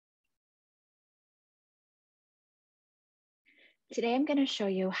Today, I'm going to show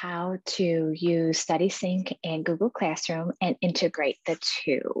you how to use StudySync and Google Classroom and integrate the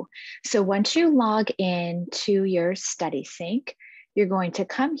two. So once you log in to your StudySync, you're going to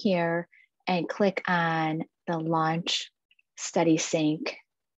come here and click on the Launch StudySync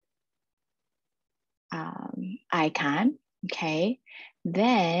icon, okay?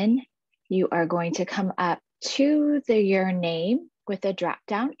 Then you are going to come up to your name with a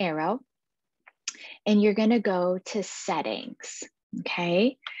drop-down arrow, and you're going to go to settings,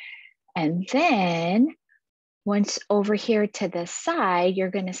 okay? And then once over here to the side,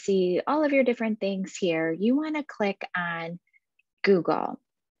 you're going to see all of your different things here. You want to click on Google,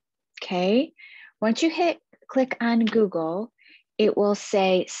 okay? Once you click on Google, it will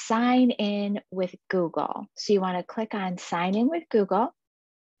say sign in with Google. So you want to click on sign in with Google.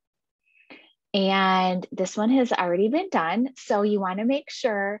 And this one has already been done. So you want to make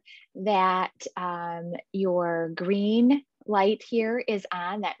sure that your green light here is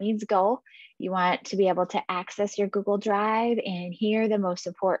on. That means go. You want to be able to access your Google Drive. And here, the most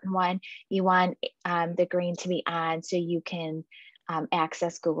important one, you want the green to be on so you can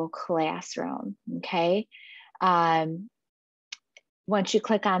access Google Classroom, okay? Once you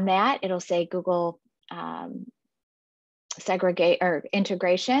click on that, it'll say Google segregate or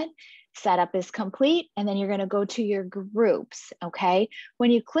integration. Setup is complete, and then you're going to go to your groups, okay? When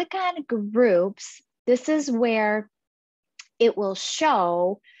you click on groups, this is where it will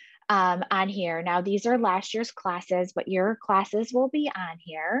show on here. Now, these are last year's classes, but your classes will be on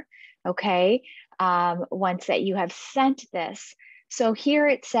here, okay? Once that you have sent this. So here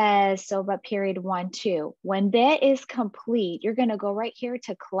it says, SOBA period 1, 2. When that is complete, you're going to go right here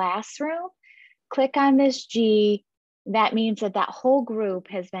to Classroom, click on this G. That means that that whole group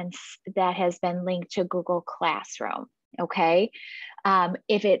has been linked to Google Classroom, okay?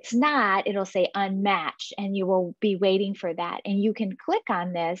 If it's not, it'll say unmatched, and you will be waiting for that. And you can click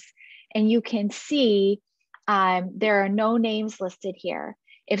on this and you can see there are no names listed here.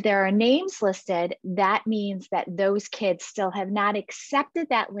 If there are names listed, that means that those kids still have not accepted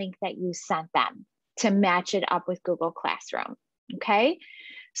that link that you sent them to match it up with Google Classroom, okay?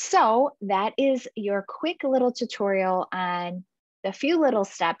 So that is your quick little tutorial on the few little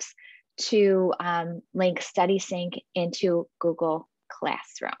steps to link StudySync into Google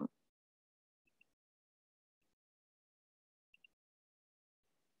Classroom.